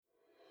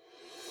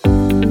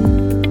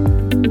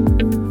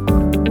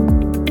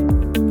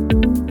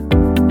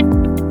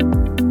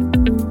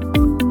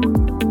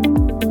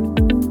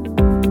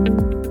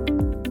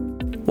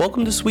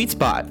Welcome to Sweet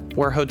Spot,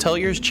 where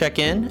hoteliers check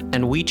in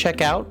and we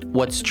check out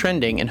what's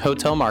trending in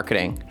hotel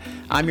marketing.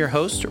 I'm your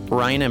host,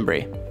 Ryan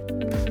Embry.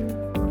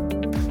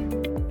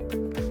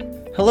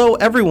 Hello,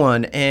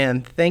 everyone,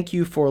 and thank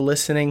you for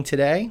listening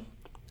today.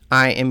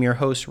 I am your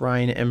host,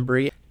 Ryan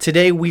Embry.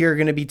 Today, we are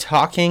going to be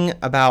talking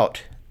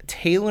about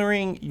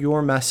tailoring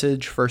your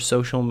message for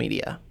social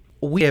media.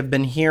 We have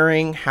been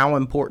hearing how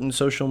important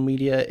social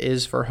media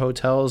is for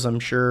hotels. I'm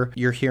sure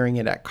you're hearing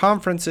it at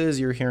conferences,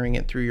 you're hearing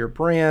it through your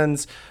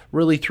brands,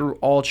 really through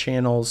all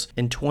channels.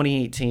 In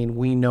 2018,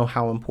 we know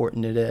how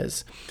important it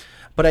is.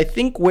 But I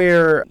think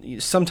where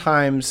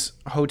sometimes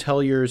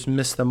hoteliers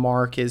miss the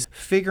mark is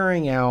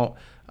figuring out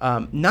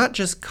not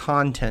just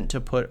content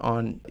to put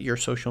on your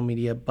social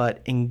media,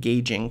 but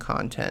engaging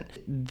content.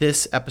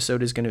 This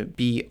episode is going to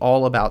be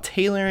all about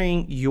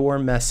tailoring your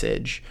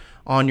message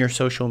on your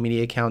social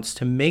media accounts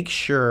to make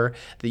sure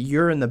that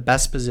you're in the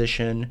best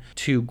position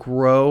to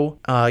grow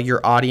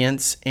your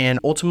audience and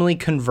ultimately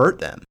convert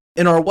them.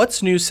 In our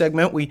What's New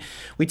segment, we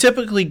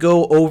typically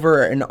go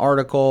over an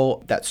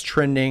article that's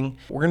trending.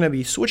 We're going to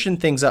be switching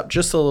things up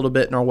just a little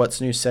bit in our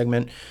What's New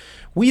segment.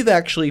 We've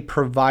actually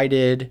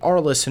provided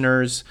our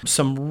listeners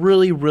some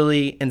really,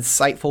 really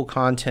insightful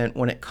content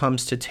when it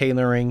comes to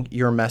tailoring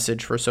your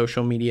message for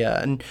social media.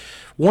 And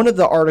one of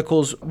the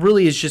articles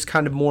really is just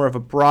kind of more of a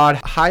broad,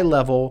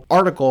 high-level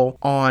article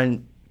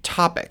on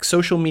topics,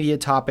 social media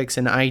topics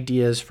and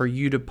ideas for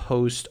you to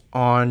post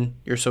on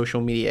your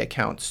social media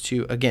accounts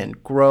to, again,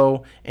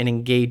 grow and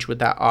engage with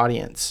that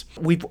audience.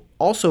 We've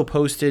also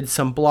posted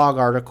some blog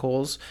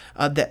articles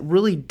that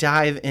really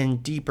dive in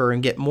deeper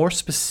and get more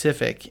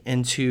specific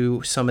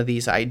into some of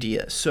these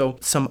ideas. So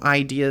some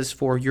ideas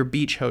for your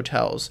beach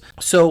hotels.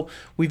 So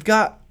we've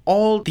got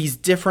all these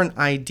different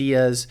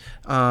ideas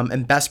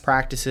and best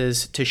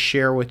practices to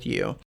share with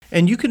you.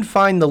 And you can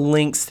find the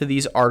links to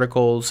these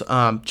articles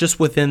just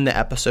within the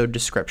episode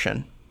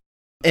description.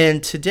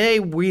 And today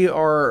we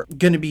are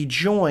going to be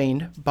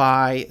joined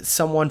by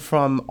someone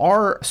from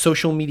our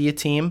social media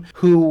team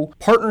who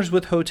partners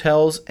with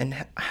hotels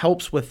and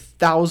helps with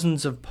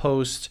thousands of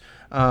posts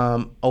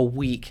a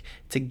week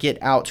to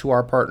get out to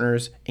our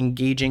partners,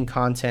 engaging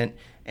content.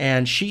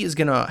 And she is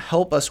going to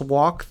help us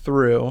walk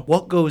through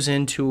what goes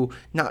into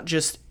not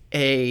just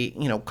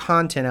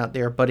content out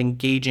there, but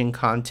engaging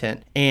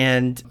content.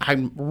 And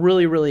I'm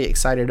really, really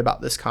excited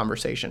about this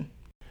conversation.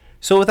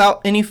 So without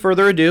any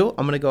further ado,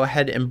 I'm going to go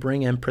ahead and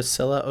bring in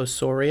Priscilla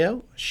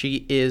Osorio.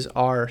 She is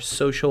our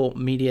social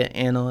media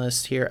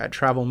analyst here at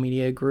Travel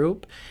Media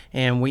Group,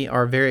 and we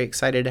are very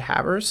excited to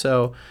have her.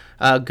 So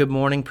good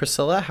morning,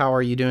 Priscilla. How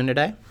are you doing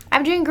today?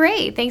 I'm doing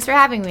great. Thanks for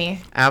having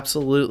me.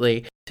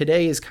 Absolutely.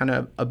 Today is kind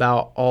of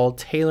about all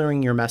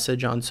tailoring your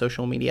message on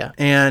social media.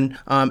 And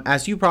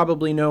as you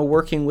probably know,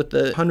 working with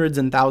the hundreds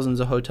and thousands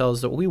of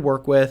hotels that we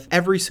work with,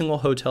 every single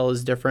hotel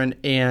is different,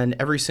 and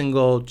every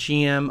single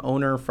GM,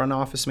 owner, front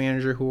office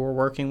manager who we're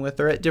working with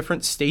are at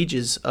different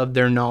stages of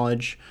their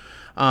knowledge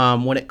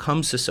when it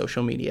comes to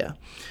social media.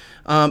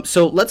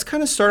 So let's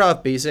kind of start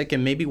off basic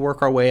and maybe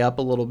work our way up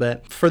a little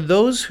bit. For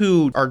those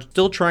who are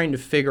still trying to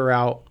figure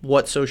out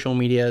what social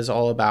media is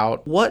all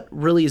about, what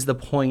really is the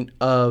point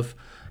of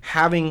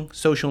having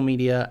social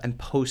media and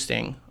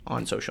posting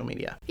on social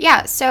media?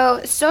 Yeah, so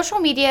social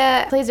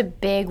media plays a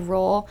big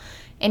role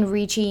in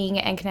reaching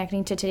and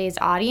connecting to today's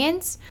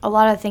audience. A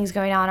lot of things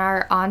going on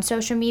are on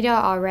social media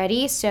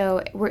already,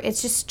 so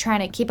it's just trying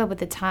to keep up with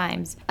the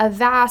times. A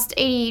vast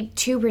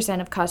 82%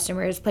 of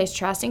customers place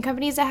trust in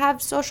companies that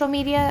have social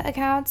media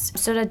accounts,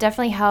 so that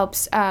definitely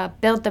helps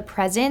build the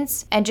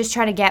presence and just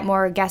try to get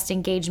more guest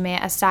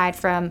engagement aside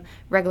from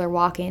regular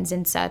walk-ins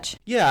and such.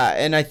 Yeah,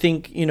 and I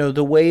think,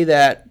 the way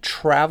that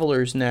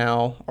travelers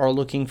now are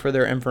looking for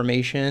their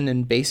information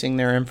and basing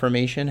their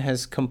information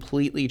has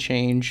completely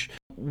changed.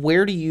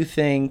 Where do you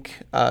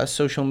think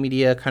social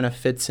media kind of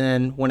fits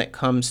in when it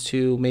comes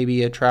to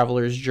maybe a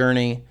traveler's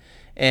journey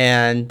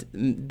and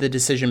the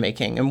decision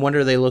making? And what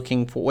are they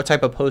looking for? What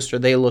type of post are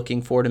they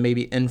looking for to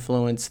maybe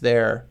influence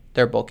their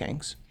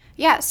bookings?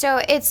 Yeah,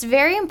 so it's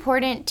very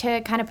important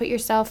to kind of put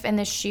yourself in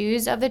the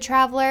shoes of the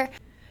traveler.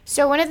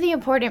 So one of the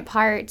important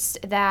parts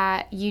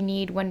that you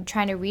need when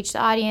trying to reach the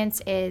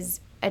audience is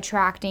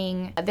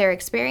attracting their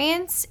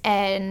experience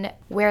and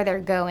where they're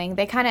going.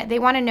 They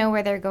want to know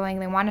where they're going.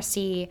 They want to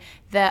see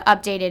the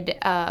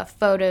updated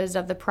photos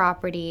of the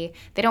property.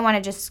 They don't want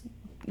to just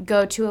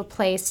go to a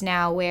place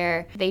now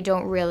where they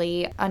don't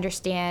really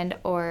understand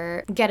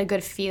or get a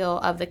good feel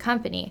of the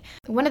company.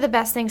 One of the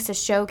best things to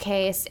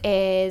showcase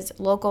is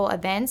local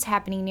events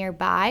happening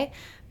nearby.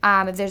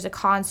 If there's a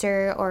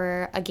concert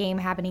or a game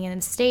happening in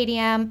the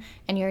stadium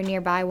and you're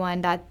nearby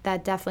one, that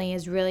definitely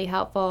is really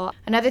helpful.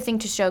 Another thing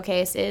to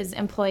showcase is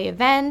employee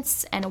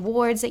events and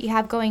awards that you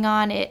have going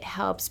on. It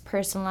helps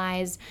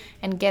personalize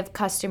and give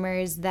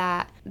customers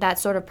that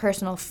sort of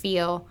personal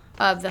feel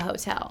of the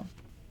hotel.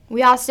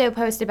 We also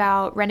post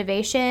about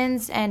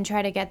renovations and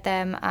try to get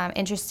them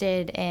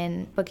interested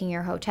in booking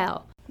your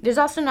hotel. There's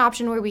also an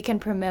option where we can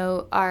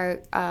promote our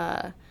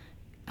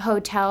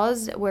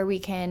hotels, where we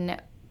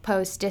can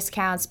post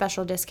discounts,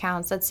 special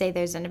discounts. Let's say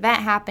there's an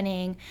event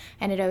happening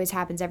and it always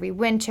happens every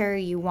winter.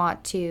 You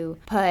want to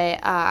put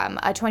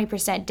a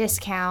 20%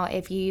 discount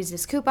if you use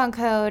this coupon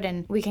code,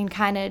 and we can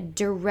kind of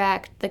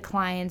direct the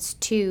clients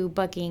to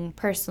booking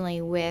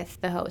personally with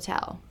the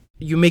hotel.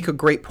 You make a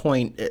great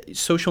point.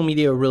 Social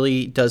media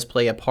really does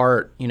play a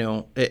part,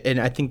 and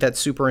I think that's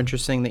super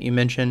interesting that you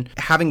mentioned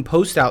having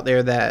posts out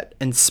there that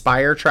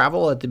inspire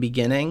travel at the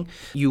beginning.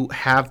 You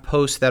have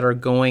posts that are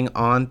going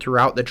on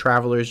throughout the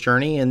traveler's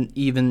journey and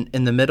even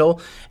in the middle.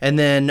 And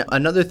then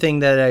another thing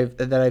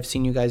that I've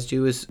seen you guys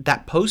do is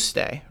that post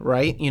day,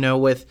 right?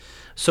 With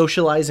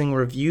socializing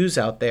reviews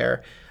out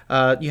there.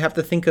 You have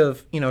to think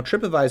of,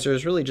 TripAdvisor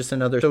is really just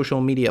another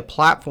social media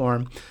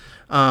platform.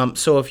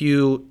 So if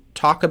you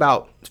talk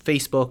about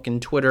Facebook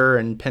and Twitter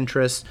and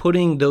Pinterest,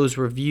 putting those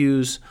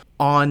reviews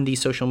on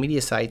these social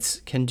media sites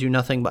can do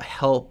nothing but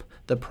help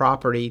the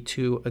property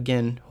to,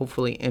 again,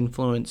 hopefully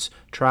influence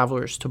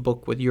travelers to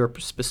book with your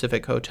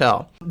specific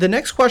hotel. The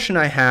next question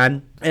I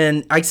had,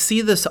 and I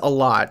see this a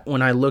lot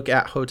when I look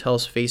at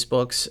hotels'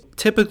 Facebooks,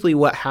 typically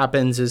what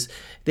happens is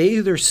they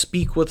either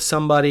speak with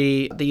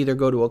somebody, they either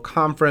go to a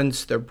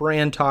conference, their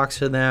brand talks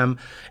to them,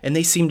 and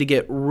they seem to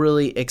get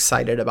really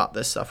excited about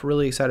this stuff,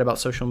 really excited about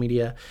social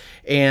media,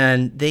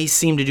 and they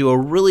seem to do a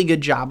really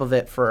good job of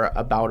it for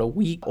about a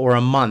week or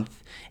a month.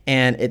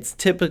 And it's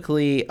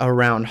typically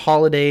around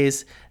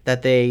holidays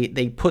that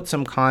they put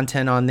some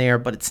content on there,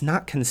 but it's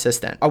not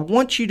consistent. I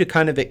want you to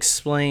kind of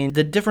explain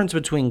the difference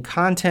between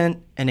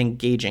content and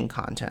engaging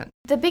content.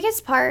 The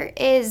biggest part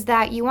is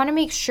that you want to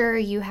make sure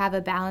you have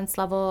a balanced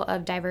level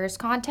of diverse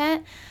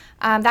content.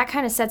 That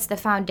kind of sets the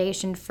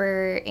foundation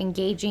for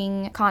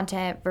engaging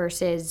content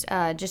versus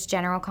just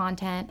general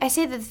content. I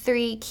say the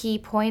 3 key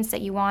points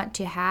that you want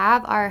to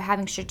have are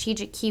having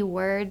strategic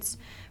keywords,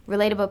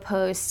 relatable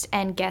posts,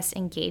 and guest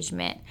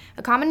engagement.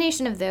 A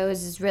combination of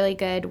those is really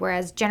good,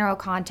 whereas general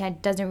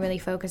content doesn't really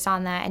focus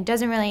on that and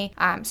doesn't really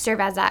serve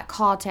as that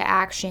call to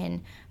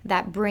action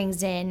that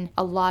brings in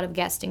a lot of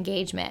guest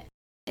engagement.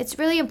 It's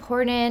really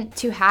important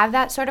to have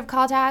that sort of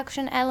call to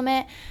action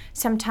element.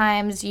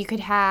 Sometimes you could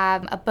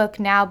have a book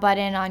now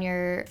button on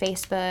your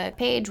Facebook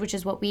page, which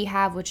is what we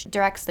have, which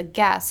directs the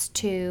guests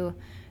to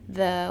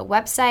the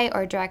website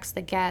or directs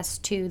the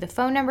guest to the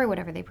phone number,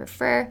 whatever they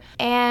prefer.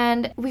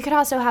 And we could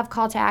also have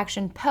call to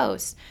action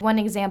posts. One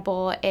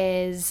example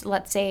is,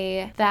 let's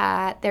say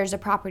that there's a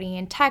property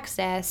in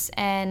Texas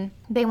and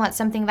they want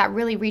something that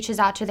really reaches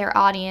out to their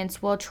audience.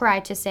 We'll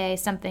try to say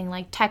something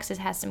like, Texas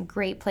has some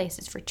great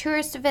places for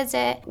tourists to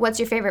visit. What's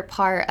your favorite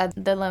part of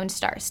the Lone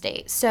Star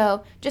State?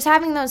 So just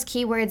having those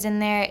keywords in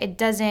there, it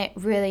doesn't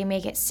really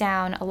make it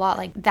sound a lot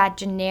like that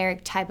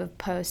generic type of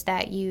post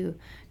that you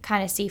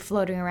kind of see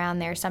floating around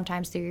there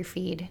sometimes through your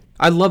feed.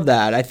 I love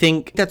that. I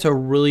think that's a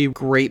really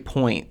great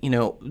point.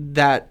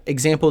 That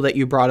example that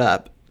you brought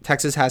up,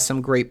 Texas has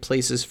some great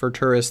places for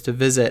tourists to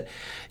visit.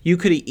 You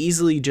could have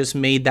easily just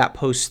made that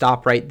post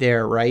stop right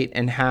there, right?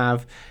 And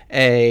have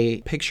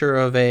a picture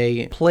of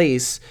a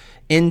place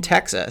in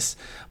Texas.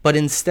 But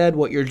instead,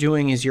 what you're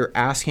doing is you're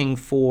asking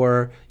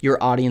for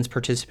your audience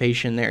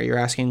participation there. You're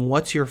asking,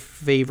 what's your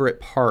favorite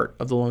part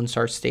of the Lone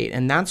Star State?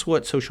 And that's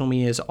what social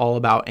media is all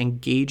about,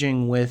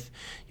 engaging with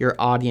your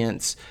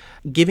audience.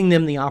 Giving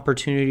them the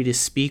opportunity to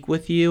speak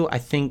with you, I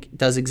think,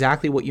 does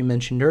exactly what you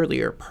mentioned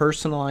earlier,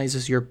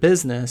 personalizes your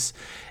business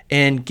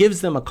and gives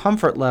them a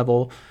comfort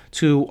level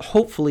to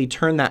hopefully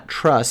turn that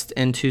trust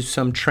into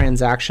some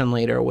transaction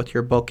later with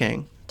your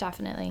booking.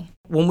 Definitely.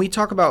 When we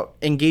talk about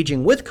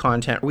engaging with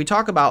content, we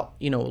talk about,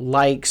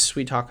 likes,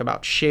 we talk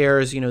about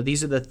shares,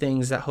 these are the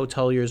things that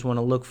hoteliers want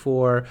to look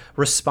for,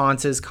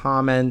 responses,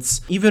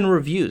 comments, even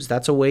reviews.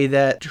 That's a way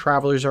that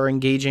travelers are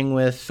engaging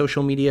with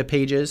social media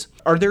pages.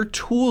 Are there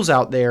tools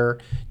out there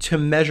to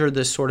measure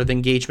this sort of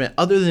engagement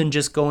other than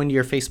just going to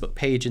your Facebook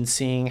page and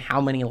seeing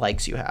how many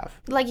likes you have?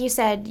 Like you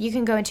said, you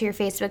can go into your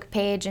Facebook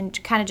page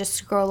and kind of just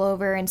scroll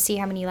over and see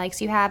how many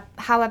likes you have.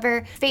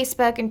 However,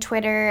 Facebook and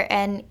Twitter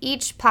and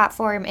each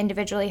platform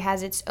individually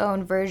has its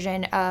own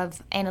version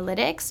of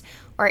analytics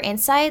or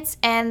insights,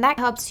 and that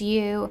helps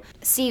you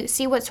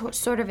see what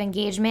sort of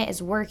engagement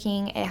is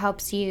working. It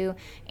helps you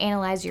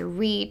analyze your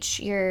reach,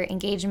 your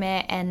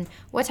engagement, and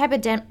what type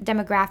of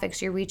demographics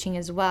you're reaching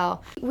as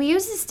well. We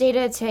use this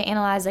data to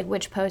analyze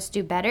which posts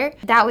do better.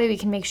 That way we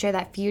can make sure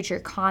that future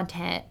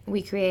content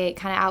we create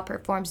kind of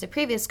outperforms the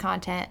previous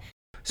content.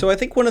 So I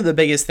think one of the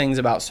biggest things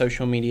about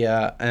social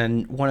media,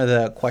 and one of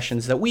the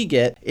questions that we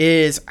get,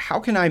 is how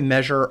can I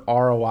measure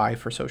ROI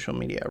for social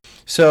media?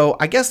 So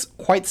I guess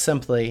quite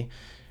simply,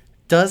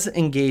 does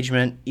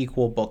engagement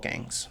equal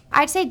bookings?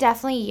 I'd say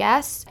definitely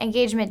yes.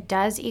 Engagement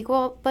does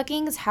equal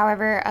bookings.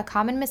 However, a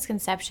common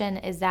misconception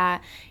is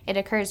that it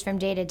occurs from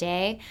day to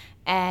day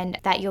and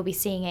that you'll be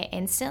seeing it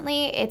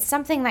instantly. It's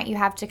something that you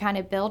have to kind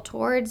of build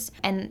towards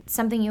and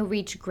something you'll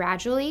reach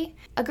gradually.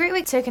 A great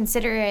way to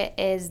consider it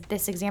is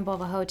this example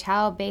of a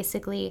hotel.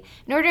 Basically,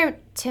 in order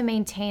to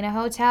maintain a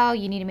hotel,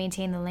 you need to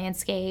maintain the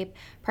landscape,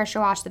 pressure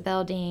wash the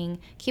building,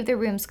 keep the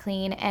rooms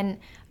clean, and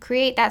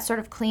create that sort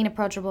of clean,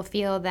 approachable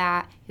feel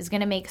that is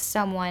going to make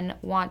someone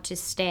want to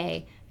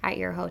stay at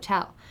your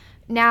hotel.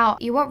 Now,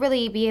 you won't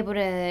really be able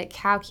to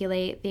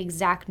calculate the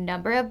exact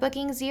number of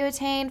bookings you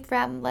attain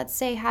from, let's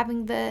say,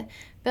 having the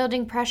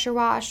building pressure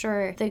washed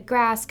or the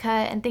grass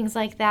cut and things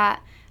like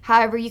that.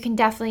 However, you can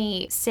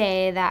definitely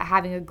say that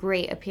having a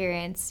great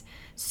appearance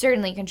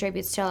certainly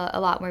contributes to a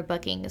lot more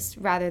bookings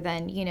rather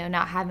than,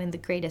 not having the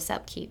greatest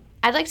upkeep.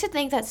 I'd like to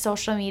think that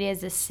social media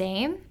is the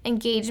same.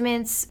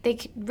 Engagements,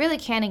 really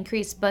can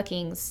increase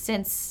bookings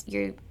since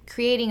you're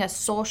creating a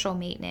social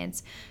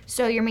maintenance.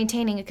 So you're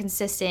maintaining a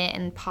consistent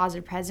and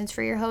positive presence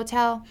for your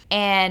hotel.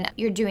 And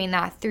you're doing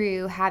that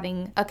through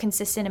having a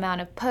consistent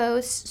amount of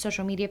posts,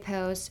 social media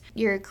posts.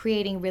 You're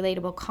creating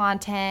relatable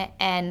content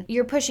and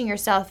you're pushing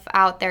yourself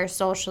out there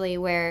socially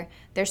where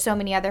there's so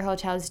many other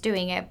hotels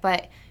doing it.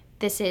 But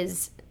this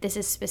is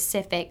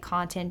specific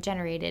content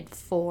generated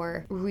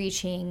for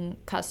reaching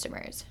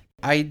customers.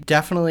 I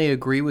definitely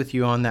agree with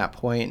you on that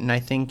point. And I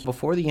think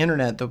before the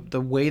internet,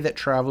 the way that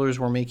travelers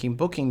were making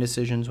booking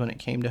decisions when it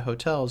came to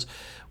hotels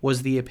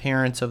was the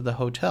appearance of the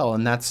hotel.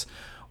 And that's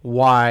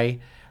why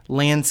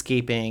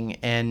landscaping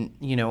and,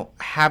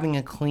 having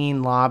a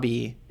clean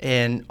lobby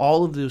and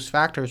all of those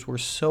factors were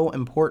so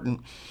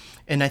important.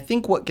 And I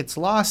think what gets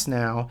lost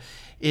now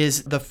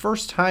is the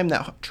first time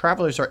that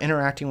travelers are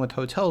interacting with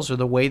hotels or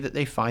the way that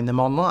they find them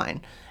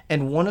online.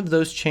 And one of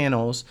those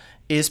channels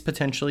is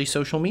potentially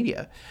social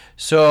media.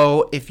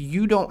 So if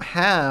you don't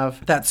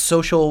have that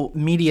social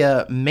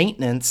media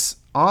maintenance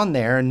on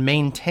there and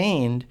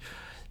maintained,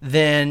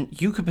 then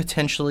you could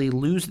potentially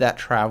lose that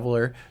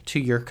traveler to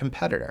your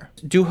competitor.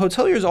 Do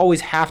hoteliers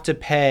always have to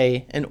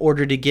pay in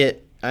order to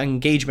get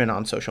engagement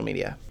on social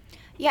media?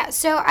 Yeah,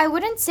 so I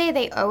wouldn't say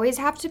they always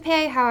have to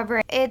pay.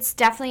 However, it's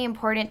definitely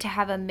important to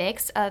have a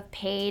mix of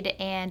paid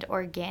and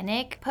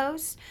organic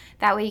posts.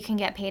 That way you can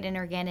get paid and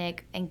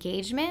organic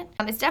engagement.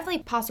 It's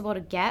definitely possible to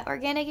get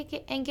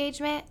organic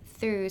engagement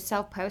through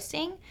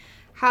self-posting.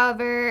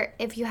 However,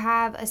 if you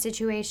have a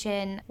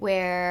situation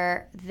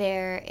where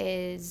there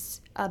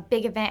is a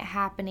big event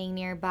happening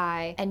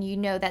nearby and you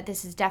know that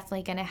this is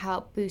definitely going to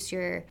help boost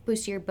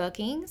your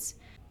bookings,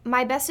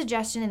 my best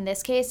suggestion in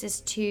this case is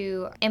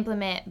to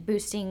implement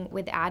boosting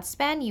with ad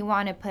spend. You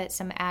want to put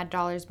some ad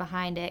dollars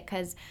behind it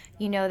because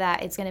you know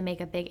that it's going to make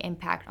a big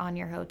impact on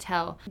your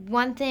hotel.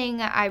 One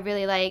thing I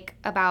really like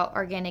about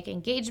organic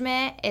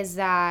engagement is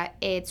that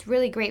it's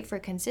really great for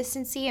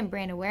consistency and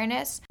brand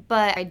awareness,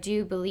 but I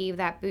do believe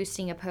that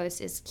boosting a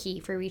post is key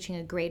for reaching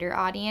a greater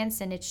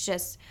audience, and it's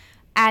just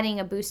adding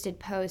a boosted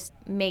post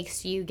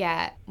makes you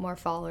get more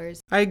followers.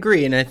 I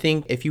agree. And I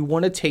think if you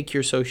want to take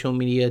your social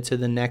media to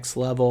the next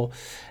level,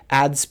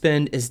 ad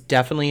spend is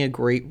definitely a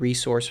great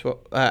resource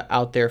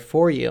out there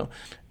for you.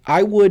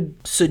 I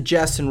would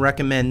suggest and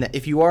recommend that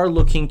if you are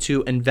looking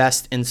to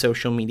invest in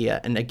social media,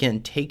 and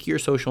again, take your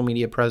social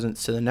media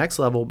presence to the next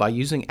level by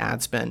using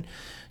ad spend,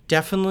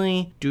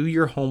 definitely do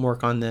your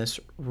homework on this.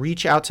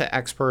 Reach out to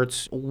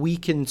experts. We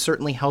can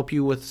certainly help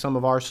you with some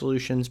of our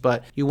solutions,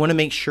 but you want to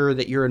make sure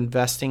that you're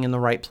investing in the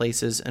right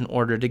places in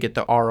order to get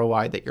the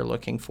ROI that you're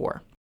looking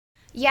for.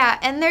 Yeah,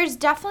 and there's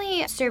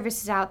definitely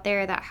services out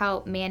there that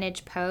help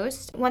manage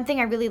posts. One thing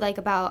I really like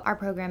about our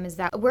program is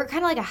that we're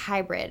kind of like a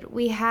hybrid.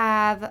 We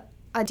have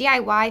a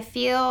DIY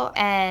feel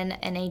and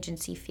an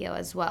agency feel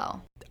as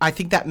well. I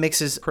think that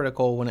mix is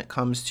critical when it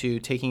comes to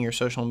taking your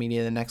social media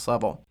to the next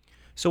level.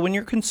 So when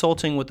you're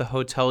consulting with a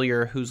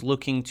hotelier who's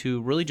looking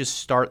to really just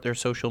start their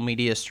social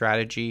media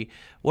strategy,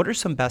 what are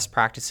some best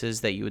practices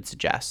that you would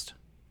suggest?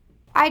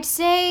 I'd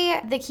say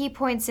the key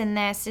points in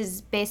this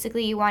is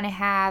basically you want to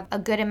have a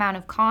good amount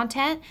of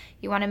content.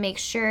 You want to make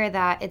sure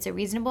that it's a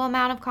reasonable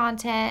amount of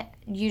content.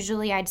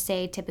 Usually I'd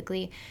say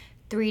typically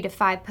 3 to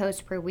 5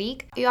 posts per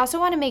week. You also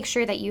want to make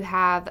sure that you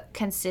have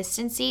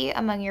consistency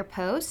among your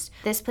posts.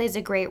 This plays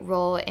a great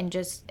role in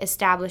just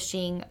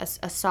establishing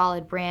a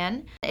solid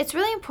brand. It's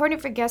really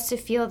important for guests to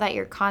feel that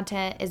your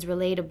content is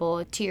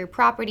relatable to your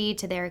property,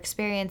 to their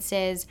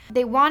experiences.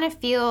 They want to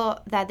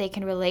feel that they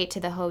can relate to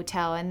the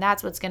hotel, and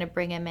that's what's going to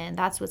bring them in.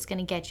 That's what's going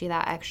to get you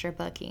that extra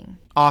booking.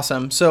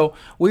 Awesome. So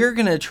we're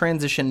going to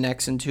transition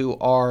next into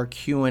our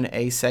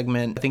Q&A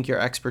segment. I think your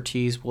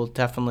expertise will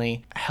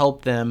definitely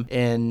help them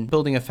in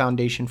building a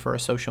foundation for a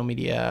social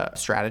media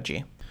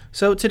strategy.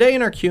 So today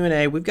in our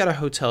Q&A, we've got a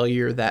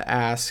hotelier that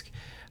asks,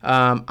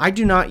 I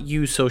do not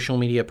use social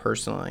media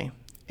personally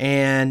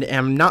and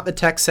am not the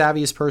tech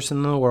savviest person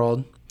in the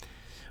world.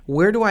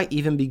 Where do I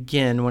even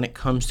begin when it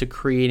comes to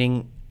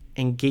creating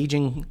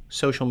engaging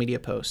social media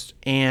posts?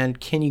 And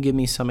can you give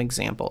me some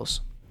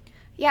examples?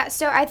 Yeah,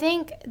 so I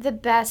think the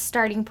best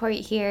starting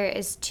point here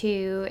is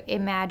to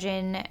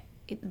imagine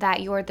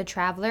that you're the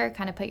traveler,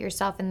 kind of put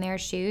yourself in their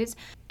shoes,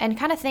 and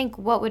kind of think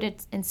what would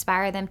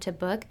inspire them to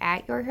book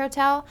at your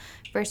hotel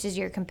versus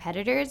your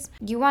competitors.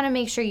 You want to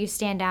make sure you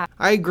stand out.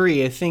 I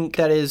agree. I think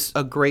that is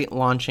a great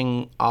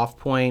launching off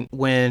point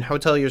when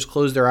hoteliers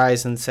close their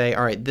eyes and say,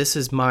 all right, this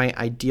is my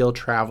ideal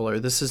traveler.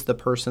 This is the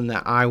person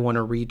that I want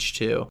to reach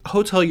to.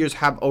 Hoteliers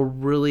have a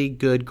really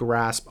good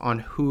grasp on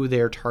who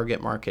their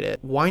target market is.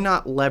 Why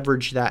not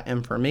leverage that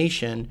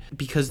information?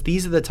 Because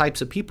these are the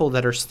types of people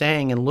that are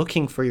staying and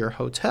looking for your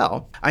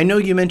hotel. I know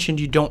you mentioned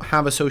you don't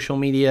have a social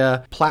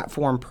media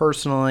platform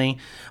personally,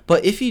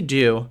 but if you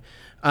do,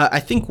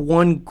 I think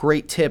one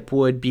great tip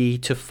would be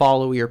to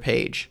follow your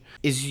page.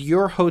 Is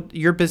your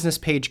business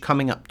page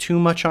coming up too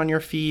much on your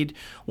feed?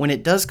 When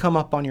it does come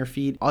up on your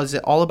feed, is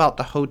it all about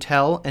the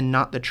hotel and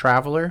not the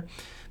traveler?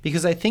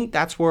 Because I think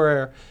that's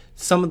where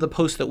some of the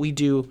posts that we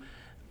do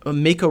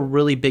make a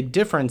really big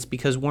difference,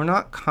 because we're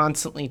not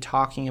constantly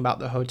talking about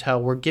the hotel.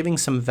 We're giving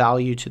some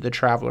value to the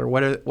traveler,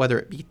 whether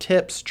it be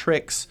tips,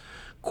 tricks,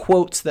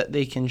 quotes that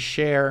they can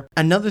share.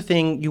 Another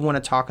thing you want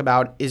to talk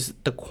about is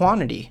the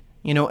quantity.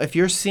 You know, if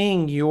you're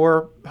seeing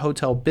your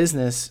hotel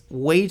business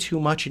way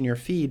too much in your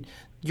feed,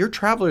 your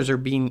travelers are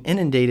being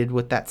inundated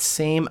with that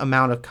same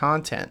amount of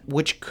content,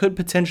 which could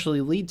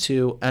potentially lead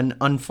to an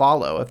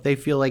unfollow if they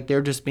feel like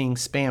they're just being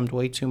spammed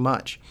way too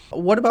much.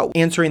 What about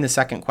answering the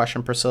second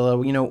question,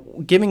 Priscilla? You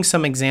know, giving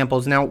some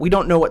examples. Now, we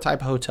don't know what type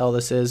of hotel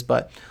this is,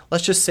 but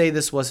let's just say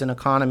this was an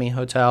economy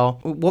hotel.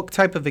 What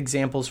type of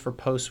examples for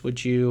posts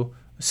would you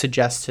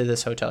suggest to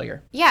this hotelier?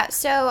 Yeah,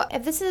 so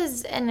if this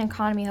is an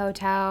economy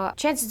hotel,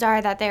 chances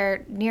are that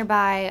they're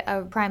nearby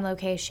a prime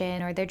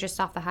location or they're just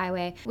off the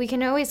highway. We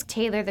can always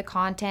tailor the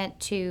content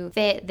to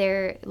fit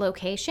their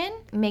location,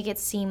 make it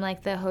seem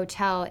like the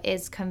hotel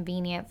is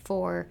convenient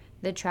for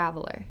the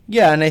traveler.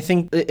 Yeah, and I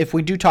think if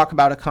we do talk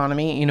about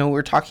economy, you know,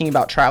 we're talking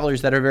about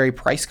travelers that are very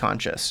price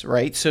conscious,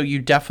 right? So you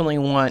definitely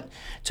want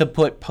to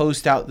put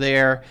posts out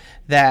there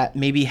that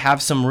maybe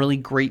have some really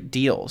great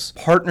deals,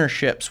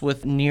 partnerships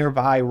with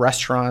nearby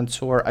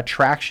restaurants or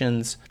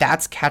attractions.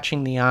 That's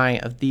catching the eye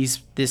of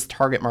this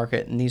target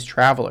market and these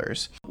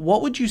travelers.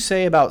 What would you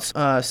say about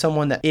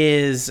someone that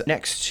is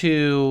next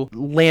to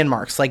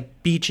landmarks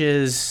like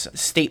beaches,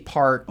 state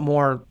park,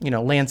 more,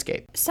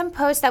 landscape? Some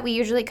posts that we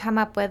usually come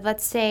up with,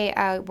 let's say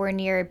we're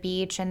near a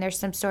beach and there's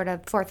some sort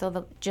of 4th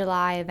of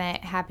July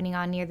event happening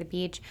on near the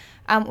beach.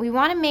 We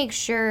want to make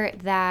sure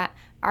that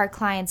our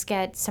clients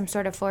get some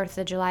sort of 4th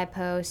of July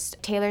post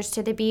tailors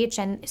to the beach.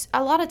 And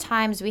a lot of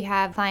times we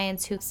have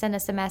clients who send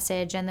us a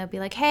message and they'll be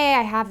like, hey,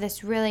 I have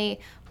this really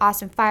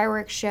awesome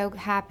fireworks show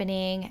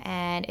happening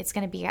and it's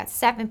going to be at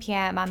 7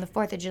 p.m. on the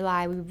 4th of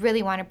July. We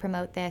really want to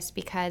promote this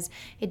because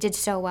it did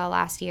so well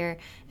last year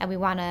and we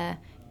want to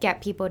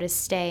get people to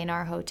stay in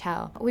our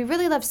hotel. We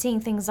really love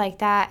seeing things like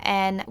that,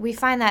 and we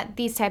find that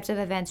these types of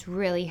events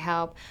really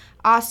help.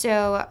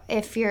 Also,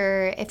 if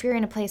you're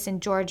in a place in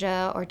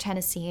Georgia or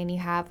Tennessee and you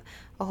have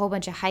a whole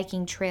bunch of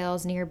hiking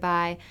trails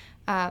nearby,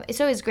 it's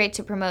always great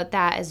to promote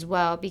that as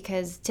well,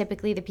 because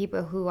typically the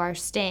people who are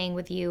staying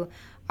with you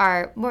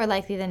are more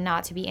likely than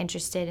not to be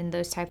interested in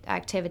those type of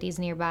activities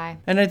nearby.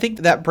 And I think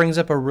that brings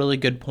up a really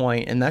good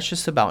point, and that's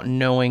just about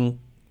knowing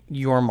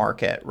your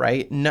market,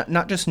 right?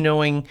 Not just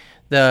knowing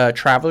the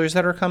travelers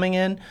that are coming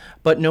in,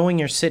 but knowing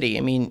your city.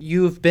 I mean,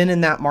 you've been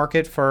in that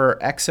market for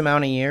X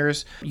amount of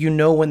years. You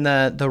know when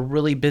the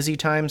really busy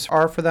times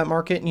are for that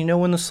market, and you know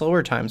when the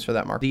slower times for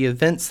that market. The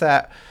events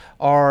that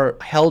are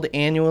held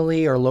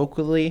annually or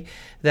locally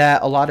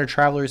that a lot of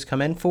travelers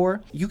come in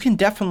for, you can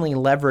definitely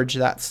leverage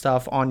that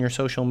stuff on your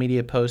social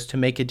media posts to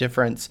make a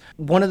difference.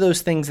 One of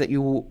those things that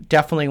you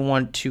definitely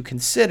want to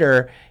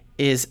consider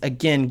is,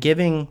 again,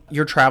 giving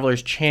your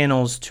travelers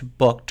channels to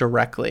book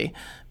directly.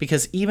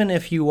 Because even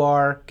if you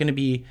are going to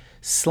be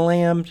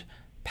slammed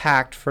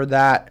packed for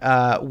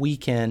that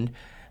weekend,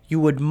 you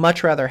would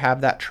much rather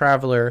have that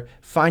traveler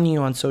finding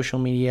you on social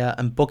media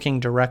and booking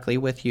directly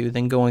with you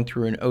than going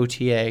through an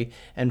OTA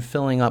and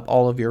filling up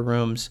all of your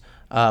rooms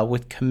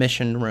with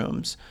commissioned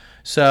rooms.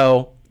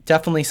 So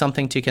definitely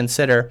something to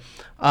consider.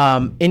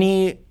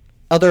 Any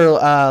other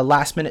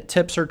last minute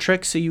tips or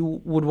tricks that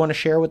you would want to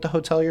share with the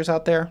hoteliers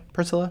out there,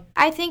 Priscilla?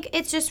 I think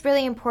it's just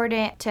really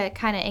important to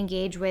kind of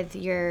engage with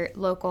your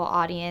local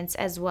audience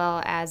as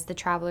well as the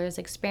traveler's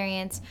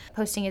experience.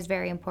 Posting is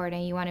very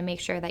important. You want to make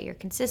sure that you're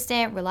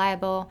consistent,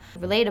 reliable,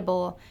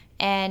 relatable,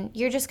 and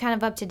you're just kind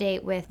of up to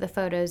date with the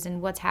photos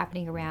and what's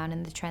happening around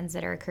and the trends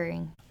that are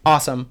occurring.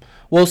 Awesome.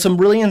 Well, some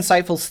really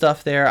insightful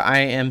stuff there. I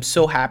am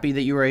so happy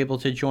that you were able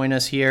to join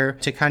us here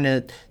to kind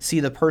of see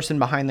the person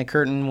behind the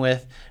curtain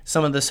with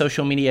some of the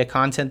social media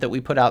content that we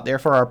put out there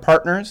for our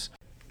partners.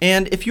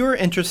 And if you're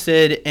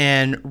interested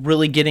in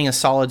really getting a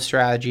solid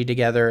strategy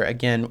together,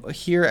 again,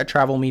 here at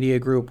Travel Media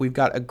Group, we've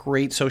got a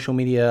great social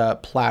media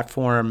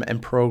platform and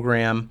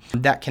program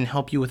that can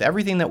help you with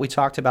everything that we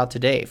talked about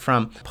today,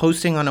 from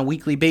posting on a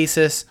weekly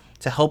basis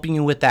to helping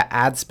you with that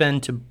ad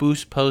spend to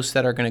boost posts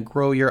that are going to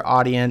grow your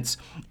audience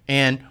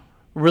and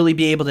really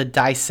be able to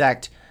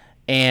dissect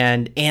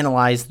and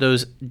analyze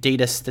those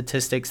data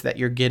statistics that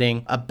you're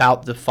getting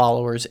about the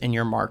followers in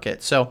your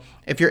market. So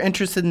if you're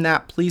interested in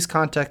that, please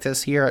contact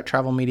us here at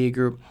Travel Media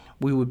Group.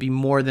 we would be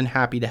more than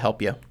happy to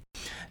help you.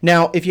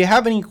 Now, if you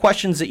have any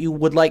questions that you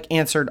would like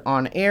answered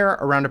on air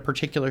around a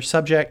particular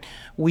subject,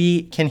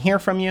 we can hear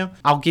from you.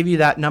 I'll give you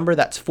that number.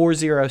 That's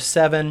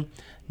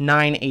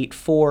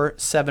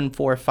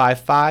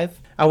 407-984-7455.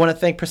 I want to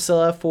thank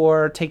Priscilla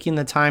for taking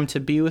the time to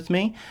be with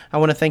me. I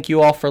want to thank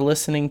you all for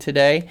listening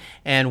today,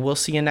 and we'll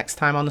see you next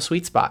time on The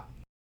Sweet Spot.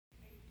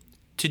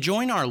 To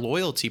join our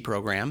loyalty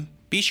program,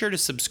 be sure to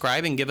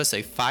subscribe and give us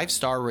a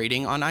 5-star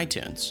rating on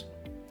iTunes.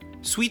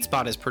 Sweet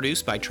Spot is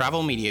produced by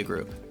Travel Media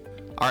Group.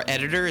 Our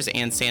editor is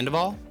Ann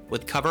Sandoval,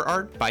 with cover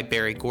art by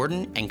Barry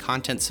Gordon and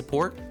content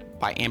support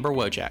by Amber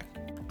Wojak.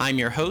 I'm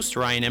your host,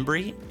 Ryan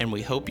Embry, and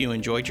we hope you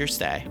enjoyed your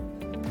stay.